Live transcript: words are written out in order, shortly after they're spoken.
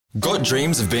Got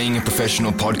dreams of being a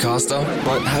professional podcaster,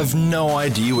 but have no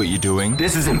idea what you're doing?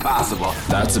 This is impossible.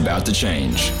 That's about to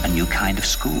change. A new kind of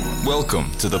school. Welcome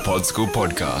to the Pod School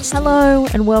Podcast. Hello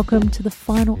and welcome to the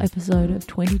final episode of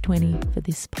 2020 for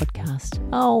this podcast.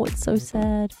 Oh, it's so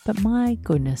sad, but my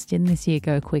goodness, didn't this year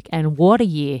go quick? And what a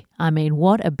year. I mean,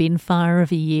 what a bin fire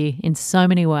of a year in so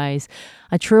many ways.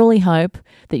 I truly hope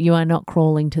that you are not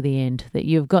crawling to the end, that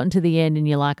you've gotten to the end and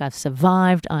you're like, I've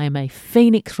survived, I am a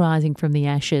phoenix rising from the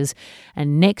ashes,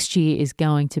 and next year is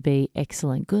going to be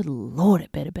excellent. Good Lord,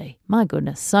 it better be. My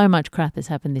goodness, so much crap has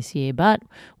happened this year, but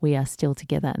we are still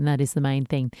together, and that is the main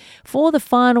thing. For the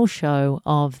final show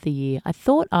of the year, I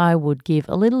thought I would give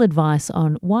a little advice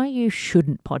on why you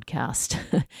shouldn't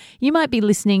podcast. You might be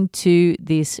listening to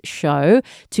this show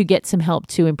to get some help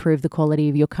to improve the quality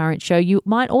of your current show. You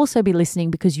might also be listening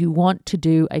because you want to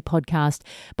do a podcast,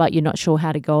 but you're not sure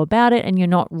how to go about it and you're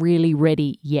not really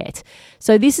ready yet.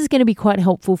 So this is going to be quite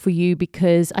helpful for you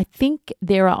because I think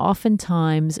there are often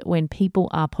times when people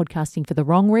are podcasting for the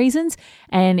wrong reasons.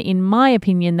 And in my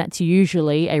opinion, that's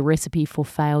usually a recipe for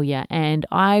failure. And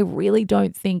I really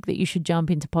don't think that you should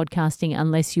jump into podcasting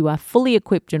unless you are fully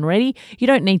equipped and ready. You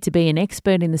don't need to be an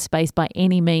expert in the space by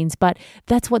any means, but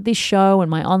that's what this show and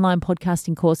my online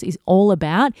podcasting course is all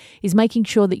about, is making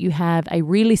sure that you have a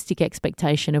realistic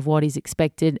expectation of what is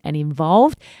expected and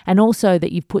involved, and also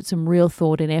that you've put some real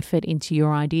thought and effort into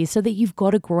your ideas so that you've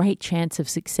got a great chance of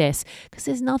success, because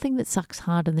there's nothing that sucks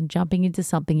harder than jumping into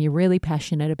something you're really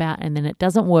passionate about and then it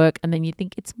doesn't work and then you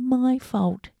think it's my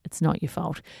fault. It's not your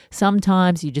fault.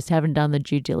 Sometimes you just haven't done the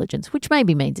due diligence, which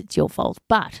maybe means it's your fault,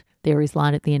 but there is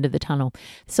light at the end of the tunnel.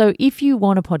 So if you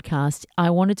want a podcast,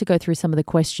 I wanted to go through some of the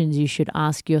questions you should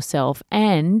ask yourself.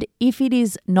 And if it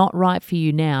is not right for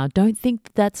you now, don't think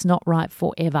that that's not right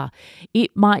forever.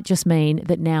 It might just mean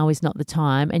that now is not the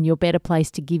time and you're better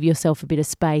placed to give yourself a bit of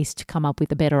space to come up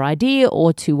with a better idea,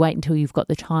 or to wait until you've got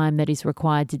the time that is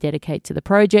required to dedicate to the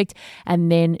project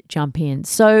and then jump in.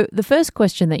 So the first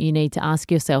question that you need to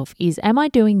ask yourself is, am I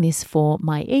doing this for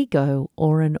my ego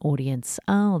or an audience?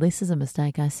 Oh, this is a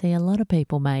mistake I see a lot of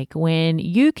people make, when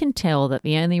you can tell that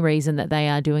the only reason that they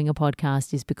are doing a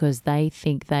podcast is because they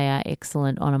think they are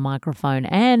excellent on a microphone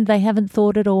and they haven't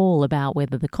thought at all about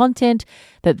whether the content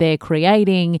that they're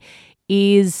creating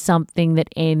is something that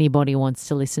anybody wants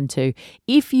to listen to.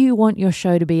 If you want your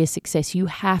show to be a success, you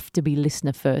have to be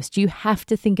listener first. You have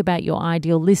to think about your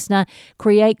ideal listener,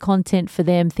 create content for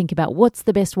them, think about what's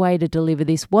the best way to deliver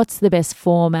this, what's the best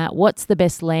format, what's the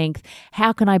best length,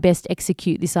 how can I best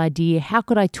execute this idea, how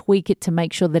could I tweak it to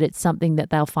make sure that it's something that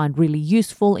they'll find really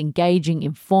useful, engaging,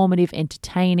 informative,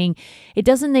 entertaining. It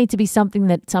doesn't need to be something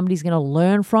that somebody's going to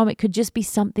learn from. It could just be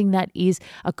something that is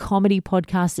a comedy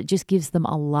podcast that just gives them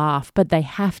a laugh, but they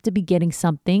have to be getting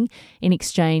something in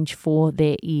exchange for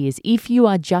their ears. If you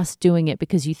are just doing it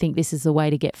because you think this is the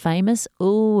way to get famous,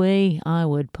 I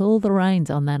would pull the reins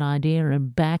on that idea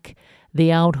and back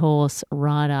the old horse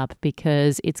right up,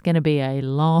 because it's going to be a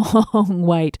long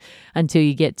wait until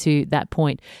you get to that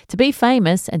point. To be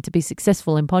famous and to be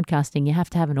successful in podcasting, you have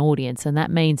to have an audience, and that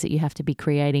means that you have to be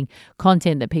creating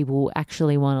content that people will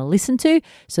actually want to listen to.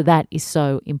 So that is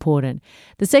so important.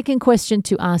 The second question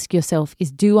to ask yourself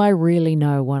is, do I really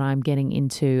know what I'm getting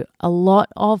into? A lot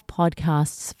of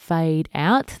podcasts fade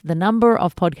out. The number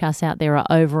of podcasts out there are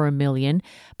over 1 million,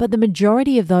 but the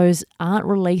majority of those aren't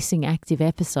releasing active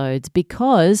episodes,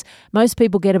 because most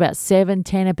people get about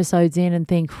 7-10 episodes in and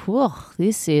think, whoa,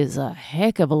 this is a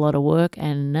heck of a lot of work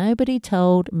and nobody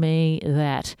told me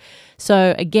that.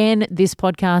 So again, this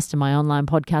podcast and my online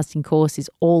podcasting course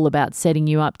is all about setting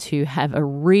you up to have a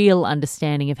real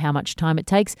understanding of how much time it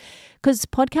takes, because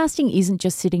podcasting isn't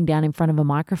just sitting down in front of a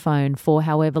microphone for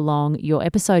however long your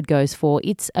episode goes for.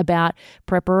 It's about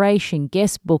preparation,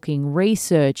 guest booking,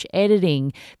 research,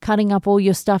 editing, cutting up all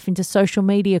your stuff into social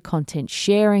media content,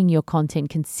 sharing your content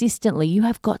consistently. You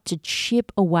have got to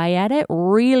chip away at it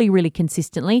really, really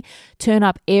consistently. Turn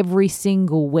up every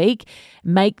single week.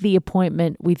 Make the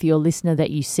appointment with your listener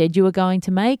that you said you were going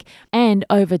to make. And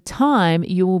over time,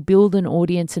 you will build an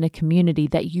audience and a community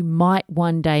that you might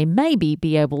one day maybe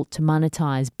be able to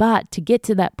monetize. But to get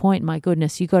to that point, my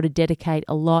goodness, you got to dedicate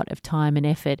a lot of time and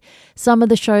effort. Some of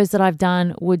the shows that I've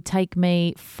done would take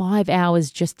me 5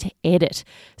 hours just to edit.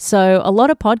 So a lot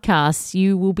of podcasts,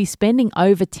 you will be spending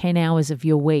over 10 hours of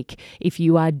your week if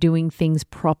you are doing things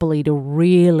properly to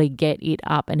really get it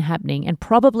up and happening, and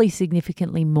probably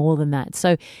significantly more than that.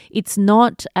 So it's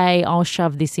not a, I'll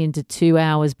shove this into 2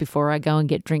 hours before I go and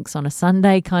get drinks on a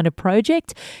Sunday kind of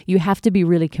project. You have to be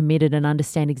really committed and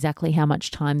understand exactly how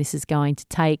much time this is is going to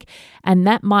take. And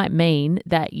that might mean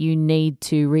that you need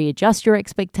to readjust your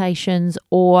expectations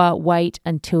or wait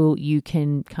until you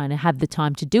can kind of have the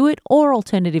time to do it, or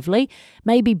alternatively,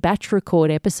 maybe batch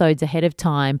record episodes ahead of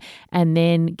time and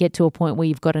then get to a point where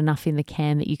you've got enough in the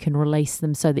can that you can release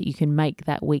them so that you can make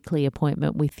that weekly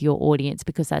appointment with your audience,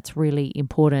 because that's really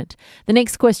important. The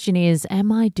next question is,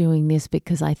 am I doing this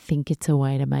because I think it's a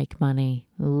way to make money?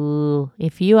 Ooh,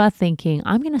 if you are thinking,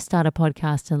 I'm going to start a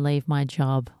podcast and leave my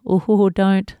job,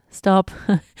 don't stop.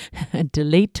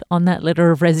 Delete on that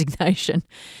letter of resignation,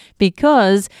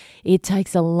 because it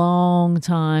takes a long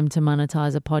time to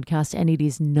monetize a podcast and it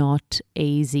is not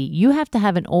easy. You have to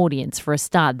have an audience for a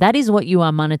start. That is what you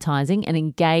are monetizing, an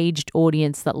engaged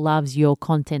audience that loves your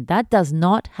content. That does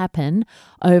not happen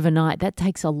overnight. That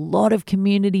takes a lot of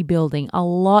community building, a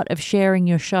lot of sharing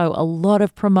your show, a lot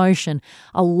of promotion,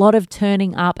 a lot of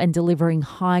turning up and delivering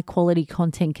high quality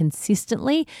content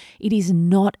consistently. It is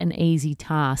not an easy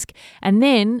task. And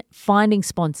then finding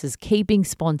sponsors, keeping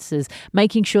sponsors,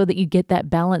 making sure that you get that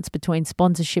balance between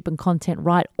sponsorship and content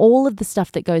right. All of the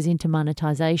stuff that goes into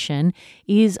monetization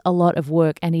is a lot of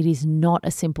work, and it is not a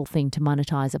simple thing to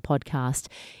monetize a podcast.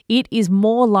 It is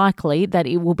more likely that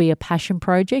it will be a passion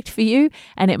project for you,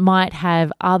 and it might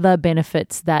have other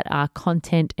benefits that are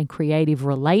content and creative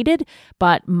related,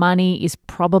 but money is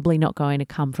probably not going to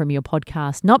come from your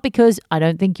podcast. Not because I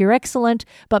don't think you're excellent,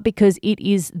 but because it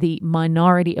is the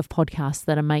minority of podcasts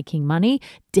that are making money,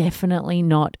 definitely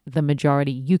not the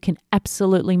majority. You can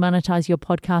absolutely monetize your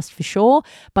podcast for sure,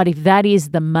 but if that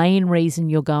is the main reason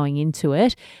you're going into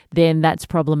it, then that's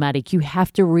problematic. You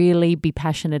have to really be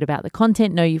passionate about the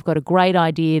content, know you've got a great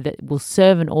idea that will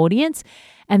serve an audience,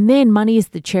 and then money is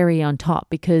the cherry on top,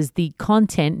 because the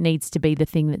content needs to be the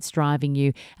thing that's driving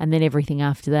you, and then everything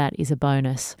after that is a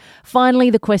bonus.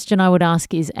 Finally, the question I would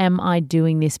ask is, am I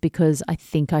doing this because I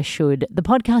think I should? The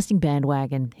podcasting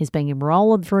bandwagon has been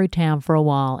rolling through town for a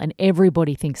while, and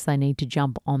everybody thinks they need to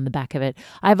jump on the back of it.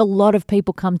 I have a lot of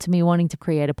people come to me wanting to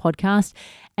create a podcast,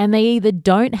 and they either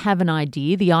don't have an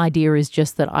idea. The idea is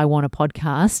just that I want a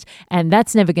podcast, and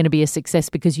that's never going to be a success,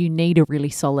 because you need a really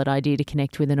solid idea to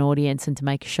connect with an audience and to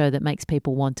make a show that makes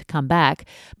people want to come back.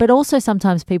 But also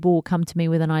sometimes people will come to me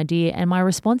with an idea, and my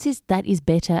response is that is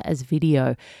better as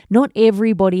video. Not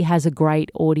everybody has a great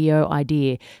audio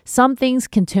idea. Some things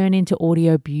can turn into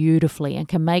audio beautifully and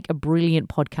can make a brilliant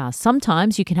podcast.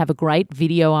 Sometimes you can have a great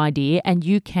video idea and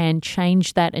you can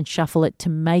change that and shuffle it to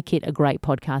make it a great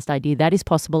podcast idea. That is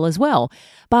possible as well.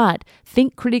 But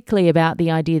think critically about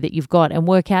the idea that you've got and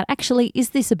work out, actually,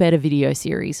 is this a better video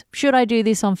series? Should I do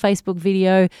this on Facebook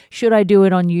video? Should I do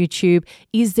it on YouTube?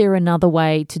 Is there another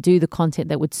way to do the content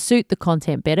that would suit the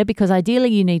content better? Because ideally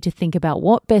you need to think about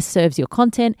what best serves your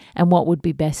content and what would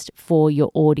be best for your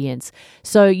audience.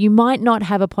 So you might not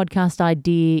have a podcast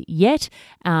idea yet,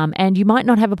 and you might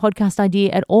not have a podcast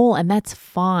idea at all, and that's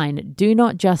fine. Do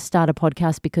not just start a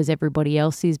podcast because everybody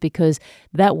else is, because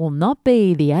that will not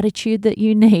be the attitude that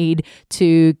you need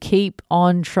to keep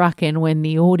on trucking when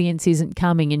the audience isn't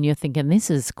coming and you're thinking, this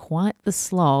is quite the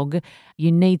slog.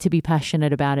 You need to be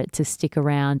passionate about it to stick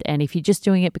around. And if you're just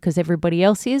doing it because everybody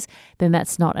else is, then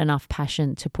that's not enough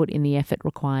passion to put in the effort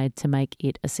required to make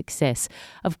it a success.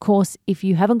 Of course, if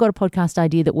you haven't got a podcast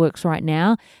idea that works right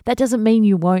now, that doesn't mean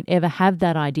you won't ever have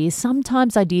that idea.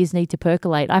 Sometimes ideas need to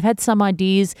percolate. I've had some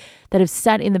ideas that have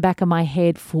sat in the back of my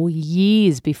head for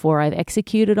years before I've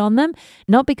executed on them,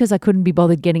 not because I couldn't be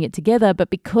bothered getting it together, but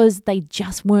because they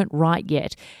just weren't right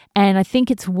yet. And I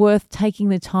think it's worth taking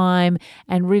the time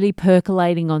and really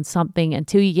percolating on something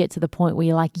until you get to the point where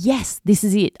you're like, yes, this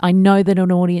is it. I know that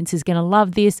an audience is going to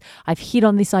love this. I've hit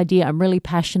on this idea. I'm really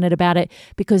passionate about it,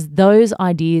 because those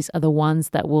ideas are the ones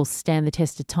that will stand the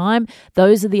test of time.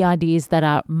 Those are the ideas that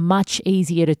are much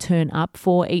easier to turn up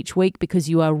for each week because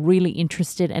you are really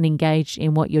interested and engaged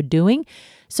in what you're doing.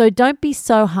 So don't be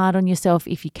so hard on yourself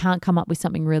if you can't come up with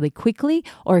something really quickly,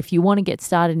 or if you want to get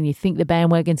started and you think the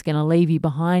bandwagon's going to leave you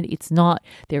behind. It's not.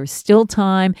 There is still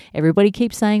time. Everybody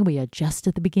keeps saying we are just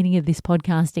at the beginning of this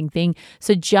podcasting thing.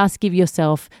 So just give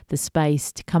yourself the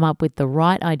space to come up with the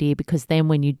right idea, because then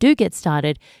when you do get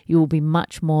started, you will be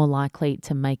much more likely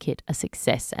to make it a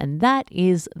success. And that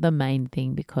is the main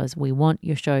thing, because we want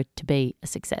your show to be a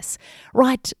success.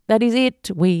 Right, that is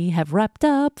it. We have wrapped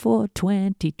up for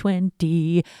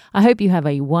 2020. year. I hope you have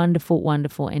a wonderful,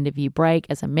 wonderful end of year break.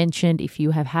 As I mentioned, if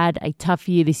you have had a tough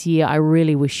year this year, I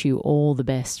really wish you all the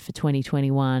best for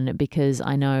 2021 because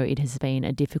I know it has been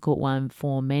a difficult one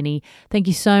for many. Thank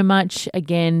you so much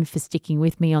again for sticking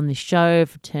with me on this show,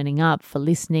 for turning up, for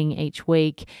listening each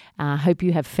week. I hope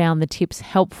you have found the tips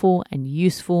helpful and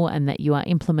useful and that you are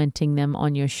implementing them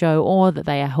on your show or that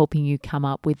they are helping you come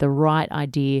up with the right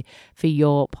idea for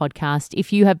your podcast.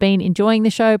 If you have been enjoying the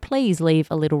show, please leave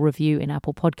a little review in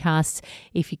Apple Podcasts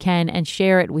if you can and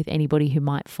share it with anybody who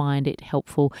might find it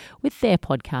helpful with their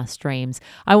podcast streams.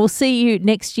 I will see you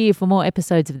next year for more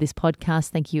episodes of this podcast.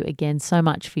 Thank you again so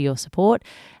much for your support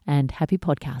and happy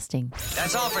podcasting.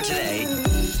 That's all for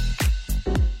today.